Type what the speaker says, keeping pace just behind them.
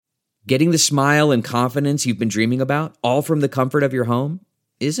Getting the smile and confidence you've been dreaming about, all from the comfort of your home,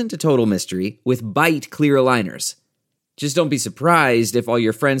 isn't a total mystery with Bite clear aligners. Just don't be surprised if all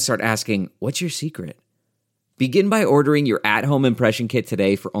your friends start asking, "What's your secret?" Begin by ordering your at-home impression kit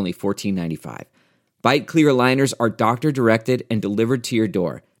today for only $14.95. Bite clear aligners are doctor-directed and delivered to your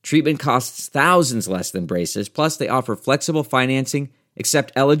door. Treatment costs thousands less than braces, plus they offer flexible financing,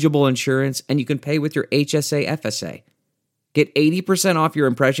 accept eligible insurance, and you can pay with your HSA FSA. Get 80% off your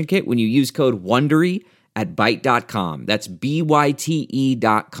impression kit when you use code WONDERY at Byte.com. That's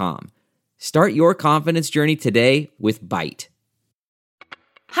BYTE.com. Start your confidence journey today with Byte.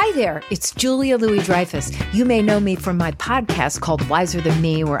 Hi there, it's Julia Louis-Dreyfus. You may know me from my podcast called Wiser Than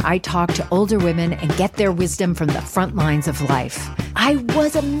Me, where I talk to older women and get their wisdom from the front lines of life. I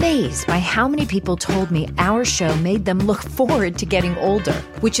was amazed by how many people told me our show made them look forward to getting older,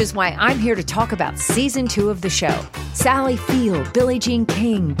 which is why I'm here to talk about season 2 of the show. Sally Field, Billie Jean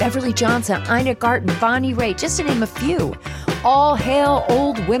King, Beverly Johnson, Ina Garten, Bonnie Raitt, just to name a few. All hail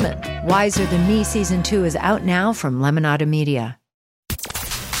old women. Wiser Than Me season 2 is out now from Lemonada Media.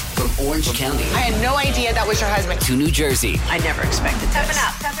 From Orange County. I had no idea that was your husband. To New Jersey. I never expected this.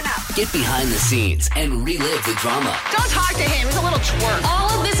 Toughen up. Get behind the scenes and relive the drama. Don't talk to him. He's a little twerp.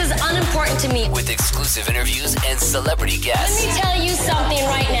 All of this is unimportant to me. With exclusive interviews and celebrity guests. Let me tell you something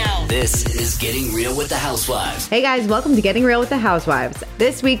right now. This is Getting Real with the Housewives. Hey guys, welcome to Getting Real with the Housewives.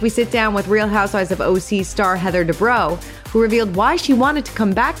 This week we sit down with Real Housewives of OC star Heather Dubrow, who revealed why she wanted to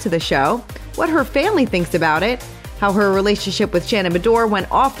come back to the show, what her family thinks about it, how her relationship with Shannon Beador went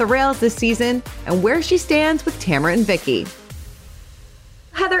off the rails this season, and where she stands with Tamara and Vicky.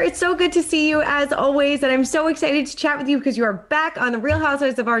 Heather, it's so good to see you as always, and I'm so excited to chat with you because you are back on the Real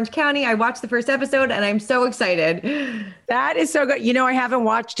Housewives of Orange County. I watched the first episode and I'm so excited. That is so good. You know, I haven't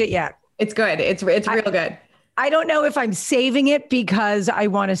watched it yet. It's good. It's real good. I don't know if I'm saving it because I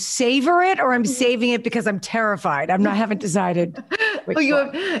want to savor it or I'm saving it because I'm terrified. haven't decided. Well, you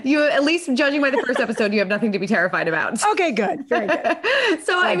have, at least judging by the first episode, you have nothing to be terrified about. Okay, good. Very good.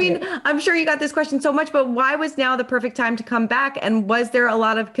 I'm sure you got this question so much, but why was now the perfect time to come back? And was there a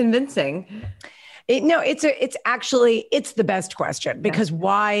lot of convincing? It's actually the best question because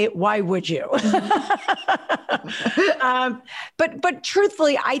why would you? But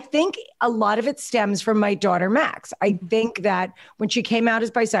truthfully, I think a lot of it stems from my daughter, Max. I think that when she came out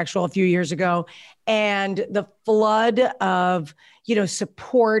as bisexual a few years ago and the flood of,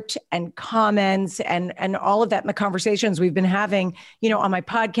 support and comments and all of that in the conversations we've been having, on my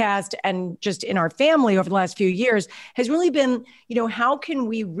podcast and just in our family over the last few years has really been, how can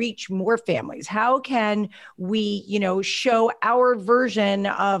we reach more families? How can we, show our version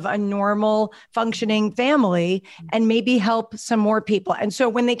of a normal functioning family and maybe help some more people? And so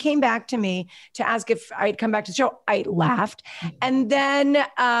when they came back to me to ask if I'd come back to the show, I laughed. And then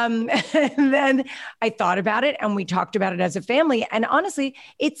I thought about it and we talked about it as a family. And honestly,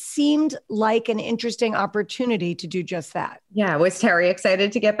 it seemed like an interesting opportunity to do just that. Yeah. Was Terry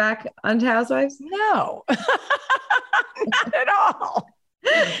excited to get back onto Housewives? No, not at all.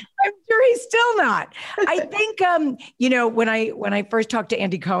 I'm sure he's still not. I think, when I first talked to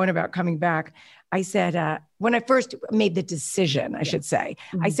Andy Cohen about coming back, I said, when I first made the decision, I should say,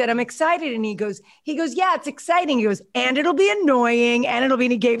 I said, I'm excited. And he goes, yeah, it's exciting. He goes, and it'll be annoying. And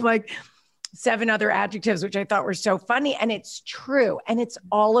he gave like 7 other adjectives, which I thought were so funny. And it's true. And it's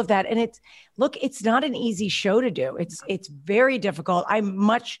all of that. And it's not an easy show to do. It's very difficult. I'm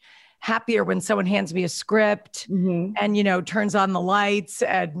much happier when someone hands me a script and, turns on the lights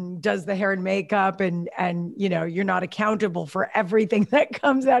and does the hair and makeup and, you're not accountable for everything that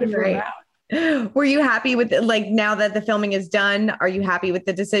comes out of your mouth. Were you happy with now that the filming is done? Are you happy with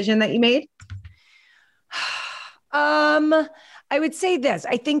the decision that you made? I would say this.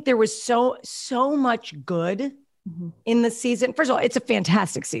 I think there was so much good in the season. First of all, it's a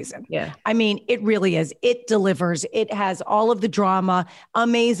fantastic season. Yeah. I mean, it really is. It delivers. It has all of the drama,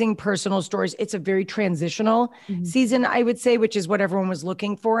 amazing personal stories. It's a very transitional season, I would say, which is what everyone was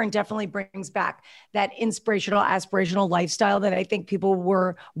looking for and definitely brings back that inspirational, aspirational lifestyle that I think people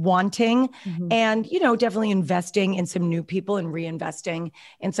were wanting and, definitely investing in some new people and reinvesting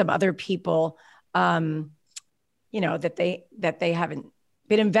in some other people, that they haven't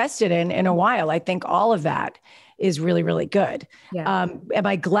been invested in a while. I think all of that is really, really good. Yeah. Am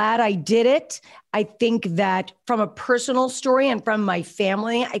I glad I did it? I think that from a personal story and from my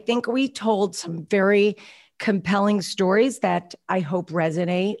family, I think we told some very compelling stories that I hope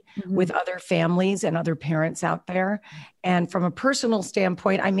resonate with other families and other parents out there. And from a personal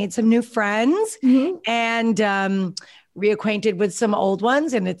standpoint, I made some new friends and reacquainted with some old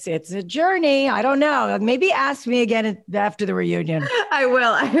ones, and it's a journey. I don't know. Maybe ask me again after the reunion. I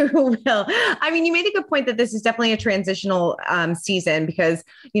will. I mean, you made a good point that this is definitely a transitional season because,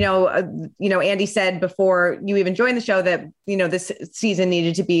 Andy said before you even joined the show that, this season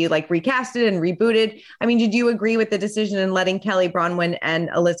needed to be like recasted and rebooted. I mean, did you agree with the decision in letting Kelly, Bronwyn, and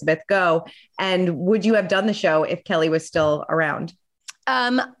Elizabeth go? And would you have done the show if Kelly was still around?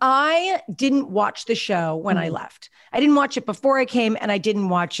 I didn't watch the show when I left. I didn't watch it before I came, and I didn't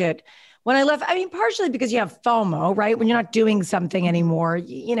watch it when I left. I mean, partially because you have FOMO, right? When you're not doing something anymore,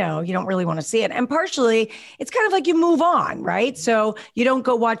 you don't really want to see it. And partially it's kind of like you move on, right? So you don't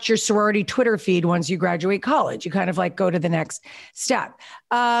go watch your sorority Twitter feed once you graduate college. You kind of like go to the next step.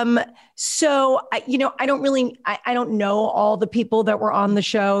 So I don't know all the people that were on the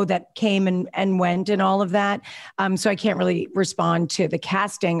show that came and went and all of that. So I can't really respond to the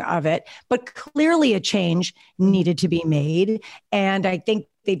casting of it, but clearly a change needed to be made. And I think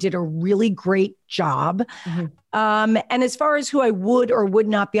they did a really great job. And as far as who I would or would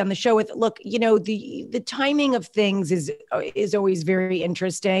not be on the show with, look, the timing of things is always very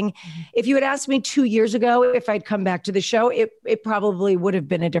interesting. If you had asked me 2 years ago if I'd come back to the show, it probably would have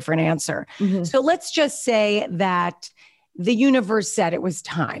been a different answer. So let's just say that the universe said it was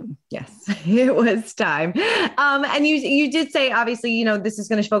time. Yes, it was time. And you did say, obviously, this is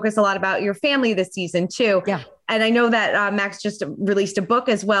going to focus a lot about your family this season too. Yeah. And I know that Max just released a book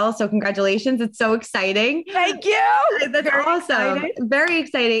as well. So congratulations. It's so exciting. Thank you. That's very awesome. Exciting. Very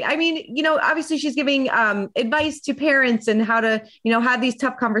exciting. I mean, obviously she's giving advice to parents and how to, have these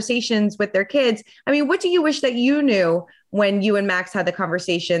tough conversations with their kids. I mean, what do you wish that you knew when you and Max had the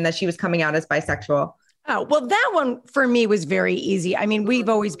conversation that she was coming out as bisexual? Oh, well, that one for me was very easy. I mean, we've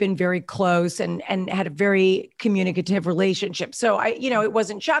always been very close and had a very communicative relationship. So it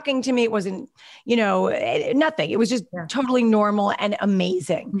wasn't shocking to me. It wasn't, nothing. It was just totally normal and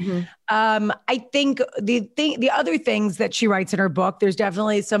amazing. I think the other things that she writes in her book, there's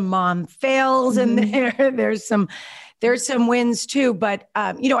definitely some mom fails in there. There's some wins too, but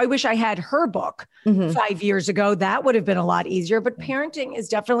I wish I had her book 5 years ago. That would have been a lot easier, but parenting is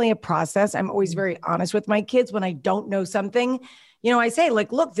definitely a process. I'm always very honest with my kids when I don't know something. I say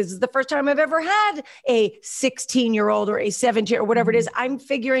like, look, this is the first time I've ever had a 16-year-old or a 17 or whatever it is. I'm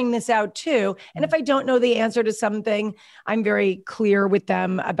figuring this out too. And if I don't know the answer to something, I'm very clear with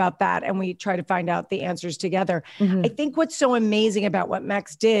them about that. And we try to find out the answers together. I think what's so amazing about what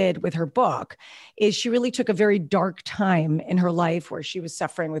Max did with her book is she really took a very dark time in her life where she was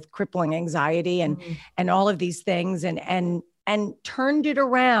suffering with crippling anxiety and all of these things and turned it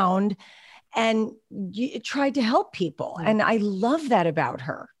around and tried to help people. And I love that about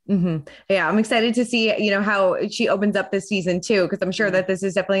her. Yeah, I'm excited to see, how she opens up this season too, because I'm sure that this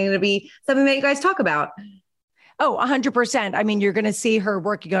is definitely going to be something that you guys talk about. Oh, 100%. I mean, you're going to see her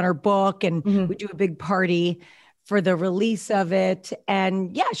working on her book and we do a big party for the release of it.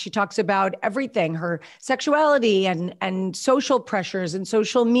 And yeah, she talks about everything, her sexuality and social pressures and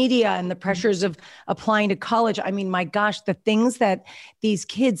social media and the pressures of applying to college. I mean, my gosh, the things that these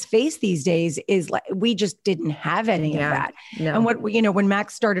kids face these days is like, we just didn't have any of that. No. And what, when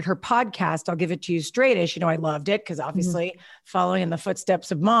Max started her podcast, I'll give it to you straightish, I loved it because obviously following in the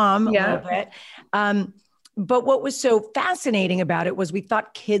footsteps of mom a little bit. But what was so fascinating about it was we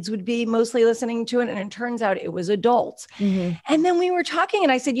thought kids would be mostly listening to it. And it turns out it was adults. And then we were talking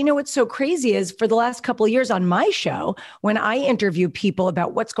and I said, what's so crazy is for the last couple of years on my show, when I interview people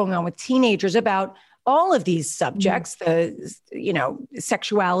about what's going on with teenagers, about all of these subjects, the,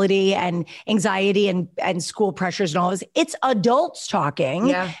 sexuality and anxiety and school pressures and all this, it's adults talking.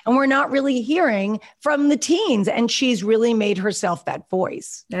 Yeah. And we're not really hearing from the teens. And she's really made herself that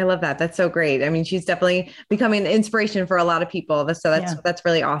voice. I love that. That's so great. I mean, she's definitely becoming an inspiration for a lot of people. So that's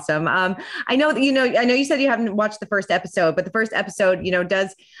really awesome. I know that, I know you said you haven't watched the first episode, but the first episode,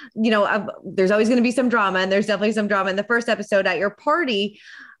 does, there's always going to be some drama, and there's definitely some drama in the first episode at your party.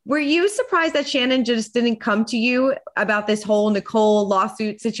 Were you surprised that Shannon just didn't come to you about this whole Nicole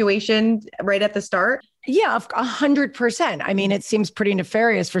lawsuit situation right at the start? Yeah, 100%. I mean, it seems pretty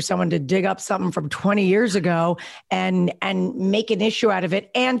nefarious for someone to dig up something from 20 years ago and make an issue out of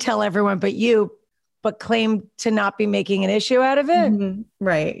it and tell everyone but claim to not be making an issue out of it.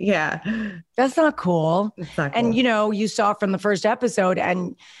 Right. Yeah. That's not cool. It's not cool. And, you saw from the first episode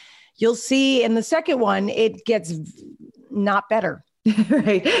and you'll see in the second one, it gets not better.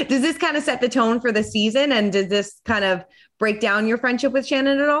 Right. Does this kind of set the tone for the season? And does this kind of break down your friendship with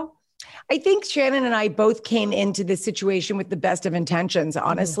Shannon at all? I think Shannon and I both came into this situation with the best of intentions,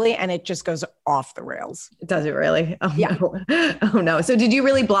 honestly, and it just goes off the rails. Does it really? Oh, yeah. No. Oh, no. So did you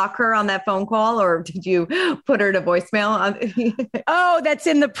really block her on that phone call or did you put her to voicemail? Oh, that's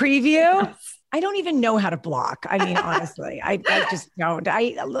in the preview? Yes. I don't even know how to block. I mean, honestly, I just don't.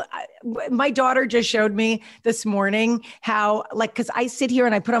 My daughter just showed me this morning how, like, because I sit here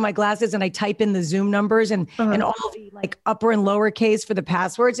and I put on my glasses and I type in the Zoom numbers and all the like upper and lower case for the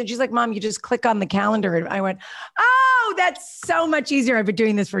passwords. And she's like, Mom, you just click on the calendar. And I went, oh, that's so much easier. I've been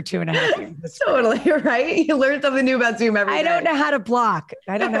doing this for 2.5 years. Totally, right? You learn something new about Zoom every day. I don't know how to block.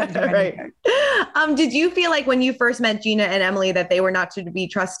 I don't know how to do anything. Right. Did you feel like when you first met Gina and Emily that they were not to be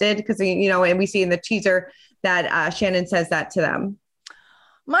trusted? Because, and we see in the teaser that Shannon says that to them.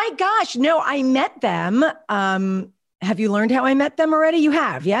 My gosh, no, I met them. Have you learned how I met them already? You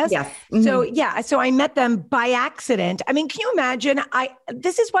have, yes? Yes. Mm-hmm. So I met them by accident. I mean, can you imagine?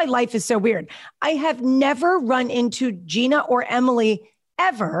 This is why life is so weird. I have never run into Gina or Emily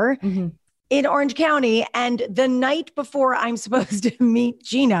ever in Orange County. And the night before I'm supposed to meet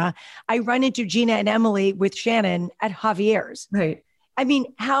Gina, I run into Gina and Emily with Shannon at Javier's. Right. I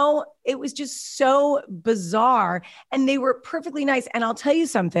mean, how it was just so bizarre and they were perfectly nice. And I'll tell you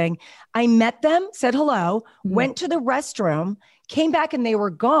something, I met them, said hello, went to the restroom, came back and they were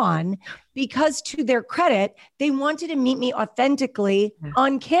gone because to their credit, they wanted to meet me authentically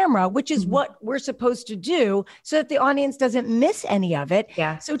on camera, which is what we're supposed to do so that the audience doesn't miss any of it.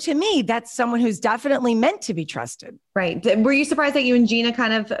 Yeah. So to me, that's someone who's definitely meant to be trusted. Right. Were you surprised that you and Gina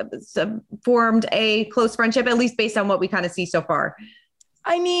kind of formed a close friendship, at least based on what we kind of see so far?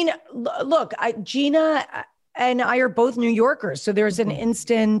 I mean, look, Gina and I are both New Yorkers. So there's an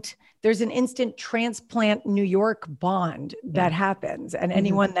instant transplant New York bond that happens. And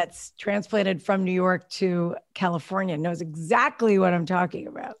anyone that's transplanted from New York to California knows exactly what I'm talking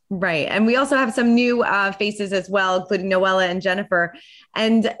about. Right. And we also have some new faces as well, including Noella and Jennifer.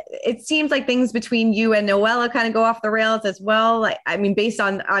 And it seems like things between you and Noella kind of go off the rails as well. I mean, based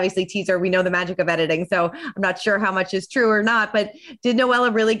on obviously teaser, we know the magic of editing. So I'm not sure how much is true or not, but did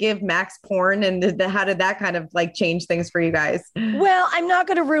Noella really give Max porn? And how did that kind of like change things for you guys? Well, I'm not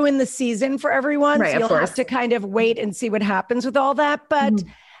going to ruin the season for everyone. Right, so you'll have to kind of wait and see what happens with all that. But,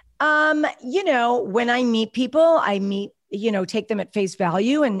 when I meet people, take them at face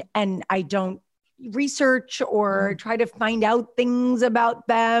value and I don't research or try to find out things about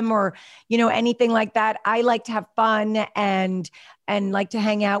them or, anything like that. I like to have fun and like to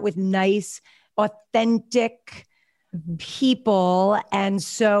hang out with nice, authentic people. And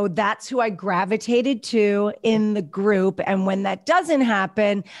so that's who I gravitated to in the group. And when that doesn't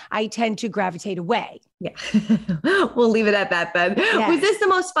happen, I tend to gravitate away. Yeah. We'll leave it at that then. Yes. Was this the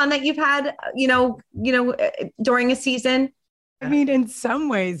most fun that you've had, during a season? I mean, in some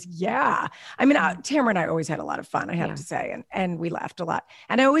ways, yeah. I mean, Tamara and I always had a lot of fun, I have to say, and we laughed a lot.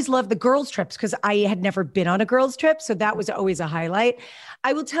 And I always loved the girls' trips because I had never been on a girls' trip. So that was always a highlight.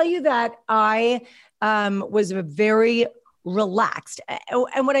 I will tell you that I was very relaxed.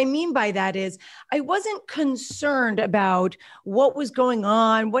 And what I mean by that is I wasn't concerned about what was going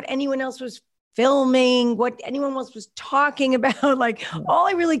on, what anyone else was filming, what anyone else was talking about. Like all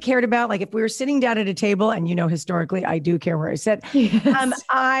I really cared about, like if we were sitting down at a table and, historically I do care where I sit. Yes.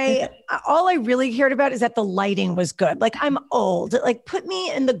 All I really cared about is that the lighting was good. Like I'm old, like put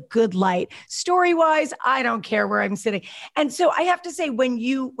me in the good light. Story-wise, I don't care where I'm sitting. And so I have to say, when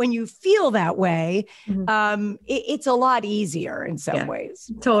you feel that way, it's a lot easier in some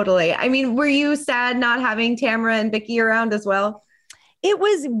ways. Totally. I mean, were you sad not having Tamara and Vicky around as well? It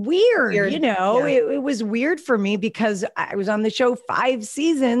was weird. It was weird for me because I was on the show 5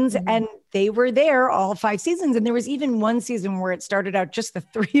 seasons and they were there all 5 seasons. And there was even one season where it started out just the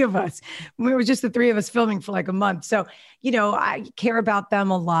 3 of us. We were just the 3 of us filming for like a month. So, I care about them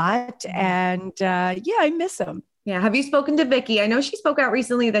a lot and I miss them. Yeah. Have you spoken to Vicky? I know she spoke out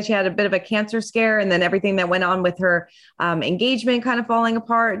recently that she had a bit of a cancer scare and then everything that went on with her engagement kind of falling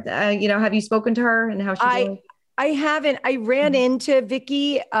apart. Have you spoken to her and how she's doing? I haven't. I ran into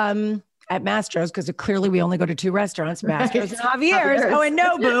Vicky at Mastro's because clearly we only go to 2 restaurants, Mastro's and Javier's. Oh, and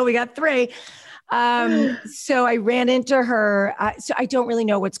Nobu, we got 3. So I ran into her. So I don't really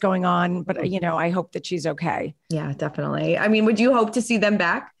know what's going on, but I hope that she's okay. Yeah, definitely. I mean, would you hope to see them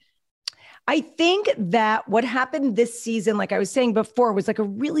back? I think that what happened this season, like I was saying before, was like a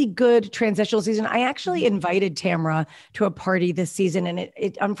really good transitional season. I actually invited Tamara to a party this season and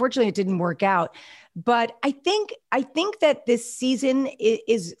it unfortunately it didn't work out. But I think that this season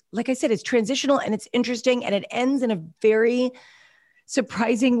is, like I said, it's transitional and it's interesting and it ends in a very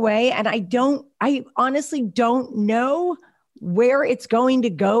surprising way. And I honestly don't know where it's going to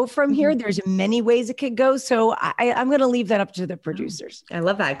go from here. There's many ways it could go. So I'm going to leave that up to the producers. I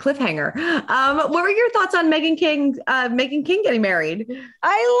love that cliffhanger. What were your thoughts on Meghan King getting married?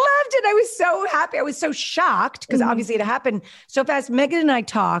 I loved it. I was so happy. I was so shocked because obviously it happened so fast. Meghan and I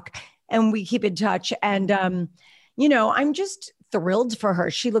talk and we keep in touch. And, I'm just thrilled for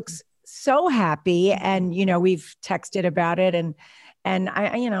her. She looks so happy. And, we've texted about it and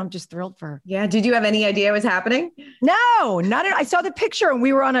I'm just thrilled for her. Yeah. Did you have any idea it was happening? No, not at all. I saw the picture and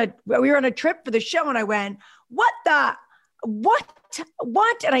we were on a trip for the show and I went, what? And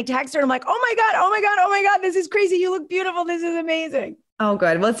I texted her and I'm like, oh my God, this is crazy. You look beautiful. This is amazing. Oh,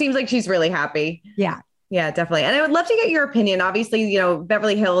 good. Well, it seems like she's really happy. Yeah. Yeah, definitely. And I would love to get your opinion. Obviously,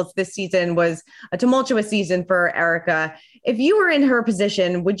 Beverly Hills this season was a tumultuous season for Erica. If you were in her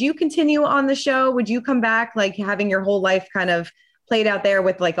position, would you continue on the show? Would you come back, like having your whole life kind of played out there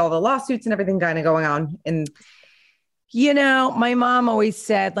with like all the lawsuits and everything kind of going on? My mom always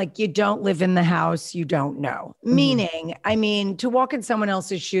said, like, you don't live in the house, you don't know. Meaning, to walk in someone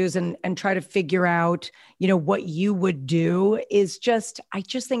else's shoes and try to figure out, what you would do is I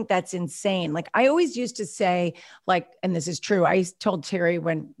just think that's insane. Like I always used to say, like, and this is true. I told Terry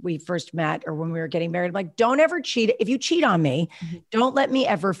when we first met or when we were getting married, I'm like, don't ever cheat. If you cheat on me, don't let me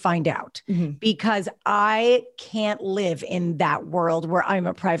ever find out because I can't live in that world where I'm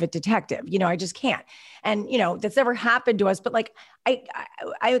a private detective. I just can't. And, that's never happened to us, but like, I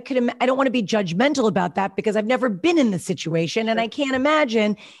don't want to be judgmental about that because I've never been in the situation. And I can't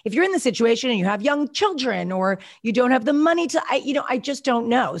imagine if you're in the situation and you have young children or you don't have the money I just don't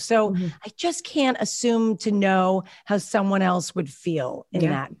know. So I just can't assume to know how someone else would feel in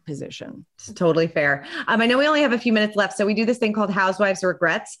that position. It's totally fair. I know we only have a few minutes left, so we do this thing called Housewives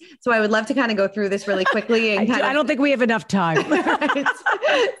Regrets. So I would love to kind of go through this really quickly. And I don't think we have enough time.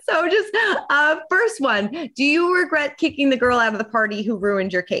 So just first one, do you regret kicking the girl out of the party who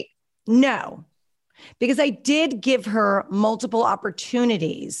ruined your cake? No, because I did give her multiple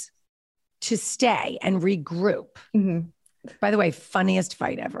opportunities to stay and regroup. By the way, funniest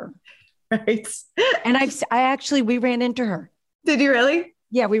fight ever. Right. And we ran into her. Did you really?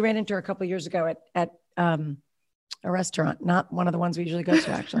 Yeah, we ran into her a couple of years ago at a restaurant, not one of the ones we usually go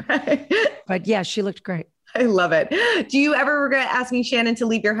to, actually. But yeah, she looked great. I love it. Do you ever regret asking Shannon to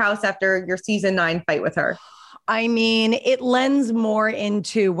leave your house after your season 9 fight with her? It lends more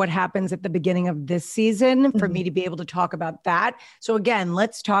into what happens at the beginning of this season for me to be able to talk about that. So again,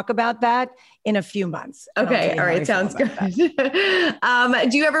 let's talk about that in a few months. Okay. All right. Sounds good.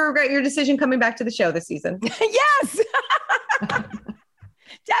 Do you ever regret your decision coming back to the show this season? Yes.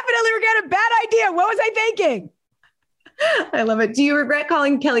 Definitely regret a bad idea. What was I thinking? I love it. Do you regret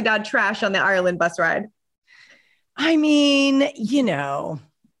calling Kelly Dodd trash on the Ireland bus ride? No.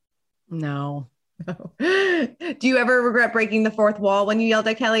 Do you ever regret breaking the fourth wall when you yelled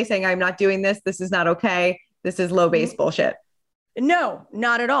at Kelly saying, I'm not doing this. This is not okay. This is low base bullshit. No,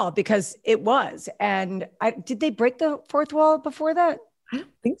 not at all, because it was. And did they break the fourth wall before that? I don't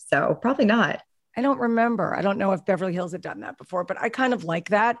think so. Probably not. I don't remember. I don't know if Beverly Hills had done that before, but I kind of like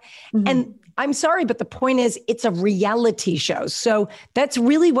that. And I'm sorry, but the point is it's a reality show. So that's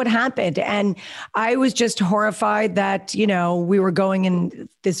really what happened. And I was just horrified that, we were going in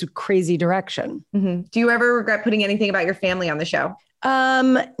this crazy direction. Do you ever regret putting anything about your family on the show?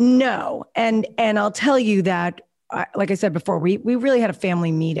 No. And I'll tell you that, like I said before, we really had a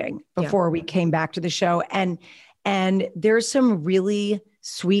family meeting before we came back to the show. And there's some really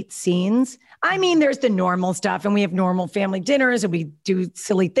sweet scenes. There's the normal stuff and we have normal family dinners and we do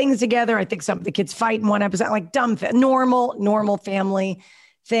silly things together. I think some of the kids fight in one episode, like normal family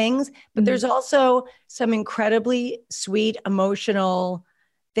things. But there's also some incredibly sweet, emotional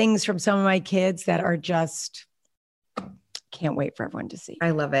things from some of my kids that are just can't wait for everyone to see.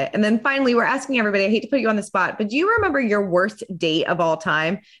 I love it. And then finally, we're asking everybody, I hate to put you on the spot, but do you remember your worst date of all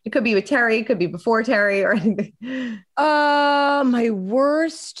time? It could be with Terry, it could be before Terry or anything. My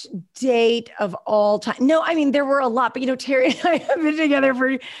worst date of all time. No, there were a lot, but Terry and I have been together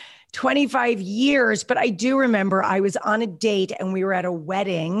for 25 years, but I do remember I was on a date and we were at a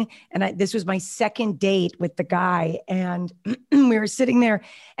wedding and this was my second date with the guy. And we were sitting there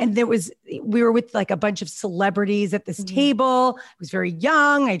and we were with like a bunch of celebrities at this table. I was very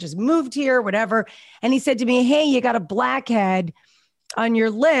young. I just moved here, whatever. And he said to me, hey, you got a blackhead on your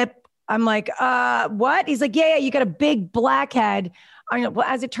lip. I'm like, what? He's like, yeah, you got a big blackhead. Well,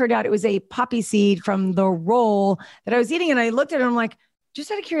 as it turned out, it was a poppy seed from the roll that I was eating. And I looked at it and I'm like, just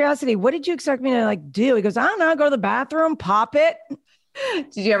out of curiosity, what did you expect me to do? He goes, I don't know, go to the bathroom, pop it.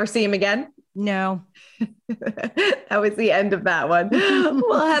 Did you ever see him again? No. That was the end of that one.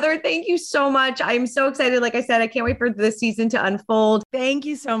 Well, Heather, thank you so much. I'm so excited. Like I said, I can't wait for this season to unfold. Thank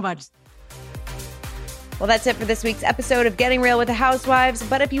you so much. Well, that's it for this week's episode of Getting Real with the Housewives.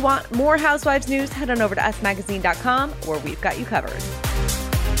 But if you want more Housewives news, head on over to usmagazine.com where we've got you covered.